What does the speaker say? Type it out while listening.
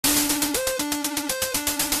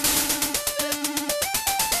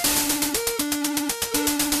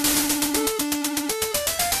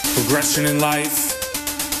progression in life.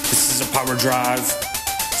 This is a power drive.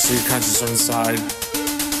 So your conscience on the side.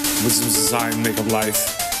 Wisdom's design, make up life.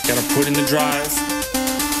 Gotta put in the drive.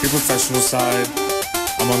 Your professional side.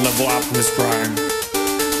 I'm on level optimist prime.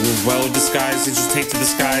 We're well disguised, that you take to the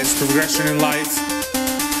skies. Progression in life.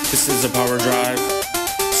 This is a power drive.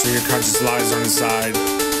 So your conscience lies on the side.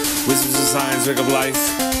 Wisdom's designs, make up life.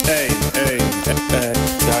 Hey, hey, hey.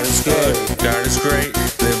 God is good, God is great.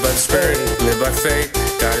 Live by the Spirit, live by faith.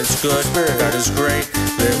 God is good, God is great.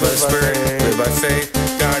 Live by the Spirit, live by faith.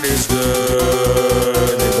 God is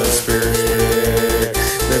good, live by the Spirit,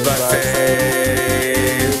 live by faith.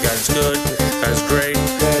 God is good, God is great.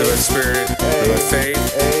 Live by the Spirit, live by faith.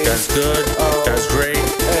 God is good, God is great.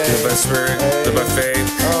 Live by the Spirit, live by faith.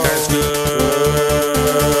 God is good,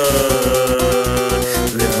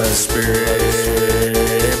 live by the Spirit,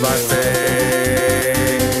 live by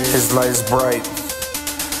faith. His light is bright,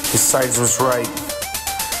 his sides was right.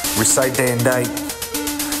 Recite day and night,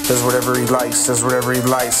 does whatever he likes, does whatever he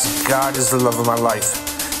likes. God is the love of my life,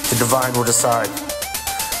 the divine will decide.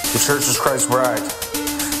 The church is Christ's bride,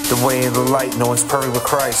 the way and the light, no one's perfect but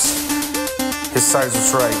Christ. His sides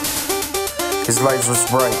was right, his light was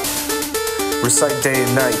bright. Recite day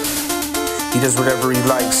and night, he does whatever he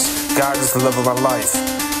likes. God is the love of my life,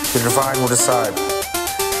 the divine will decide.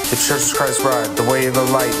 The church is Christ's bride, the way and the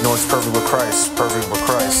light, no one's perfect but Christ, perfect but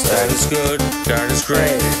Christ. God is good, God is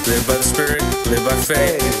great. Live by the Spirit, live by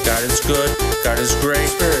faith. God is good, God is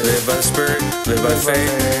great. Live by the Spirit, live by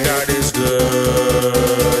faith. God is good,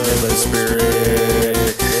 live by the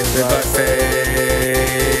Spirit, live by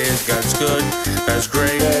faith. God is good, God is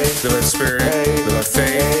great. Live by the Spirit, live by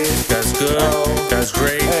faith. God is good, God is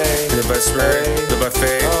great. Live by the Spirit, live by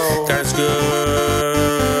faith. God is good.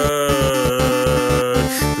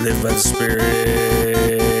 Live by the Spirit.